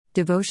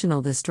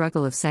Devotional: The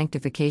struggle of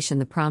sanctification,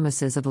 the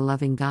promises of a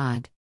loving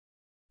God.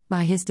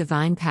 By His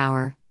divine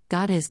power,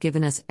 God has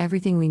given us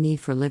everything we need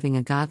for living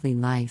a godly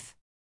life.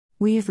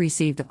 We have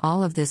received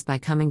all of this by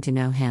coming to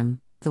know Him,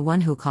 the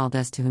one who called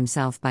us to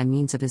Himself by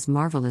means of His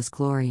marvelous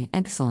glory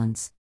and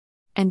excellence.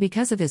 And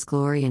because of His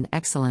glory and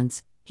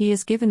excellence, He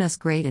has given us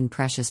great and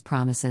precious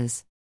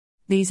promises.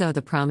 These are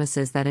the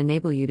promises that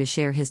enable you to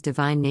share His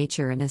divine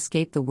nature and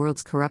escape the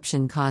world's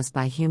corruption caused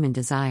by human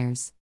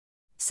desires.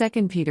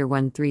 2 Peter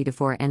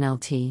 1:3-4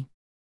 NLT.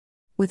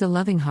 With a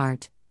loving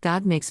heart,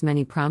 God makes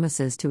many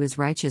promises to His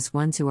righteous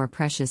ones who are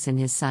precious in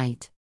His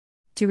sight.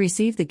 To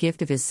receive the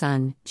gift of His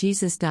Son,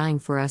 Jesus dying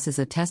for us, is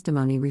a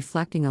testimony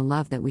reflecting a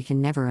love that we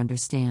can never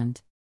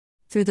understand.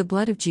 Through the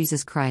blood of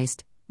Jesus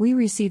Christ, we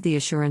receive the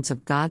assurance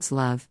of God's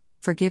love,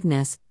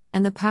 forgiveness,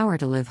 and the power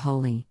to live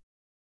holy.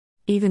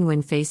 Even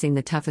when facing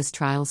the toughest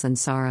trials and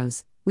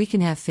sorrows, we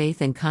can have faith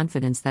and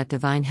confidence that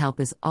divine help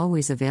is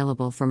always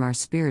available from our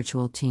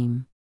spiritual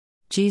team.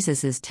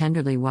 Jesus is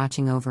tenderly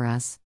watching over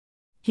us.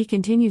 He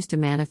continues to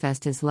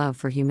manifest His love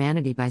for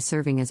humanity by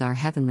serving as our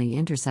heavenly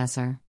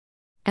intercessor.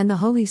 And the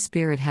Holy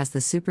Spirit has the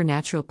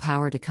supernatural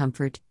power to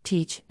comfort,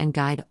 teach, and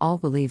guide all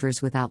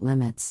believers without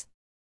limits.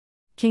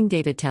 King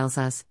David tells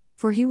us,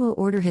 "For He will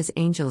order His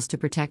angels to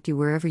protect you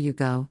wherever you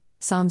go."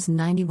 Psalms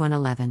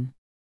 91:11.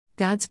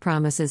 God's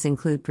promises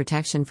include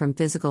protection from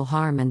physical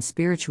harm and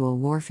spiritual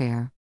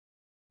warfare.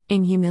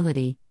 In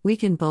humility, we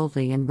can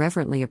boldly and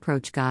reverently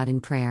approach God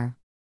in prayer.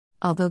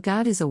 Although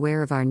God is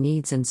aware of our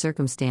needs and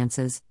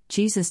circumstances,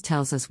 Jesus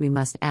tells us we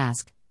must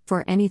ask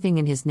for anything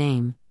in His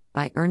name,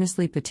 by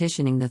earnestly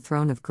petitioning the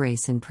throne of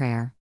grace in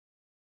prayer.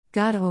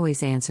 God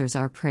always answers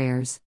our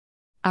prayers.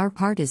 Our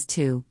part is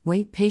to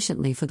wait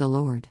patiently for the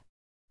Lord.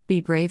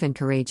 Be brave and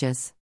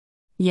courageous.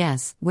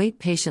 Yes, wait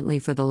patiently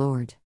for the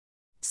Lord.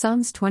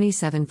 Psalms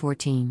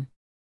 27:14.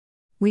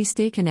 We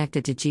stay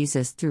connected to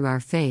Jesus through our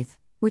faith,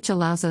 which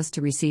allows us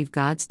to receive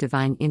God's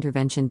divine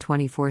intervention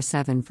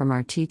 24/7 from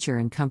our teacher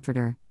and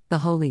comforter, the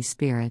Holy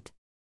Spirit.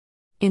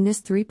 In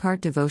this 3-part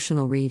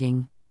devotional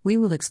reading, we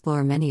will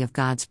explore many of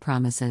God's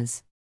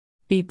promises.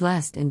 Be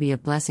blessed and be a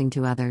blessing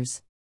to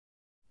others.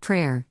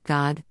 Prayer.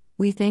 God,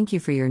 we thank You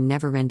for Your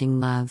never-ending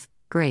love,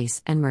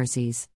 grace, and mercies.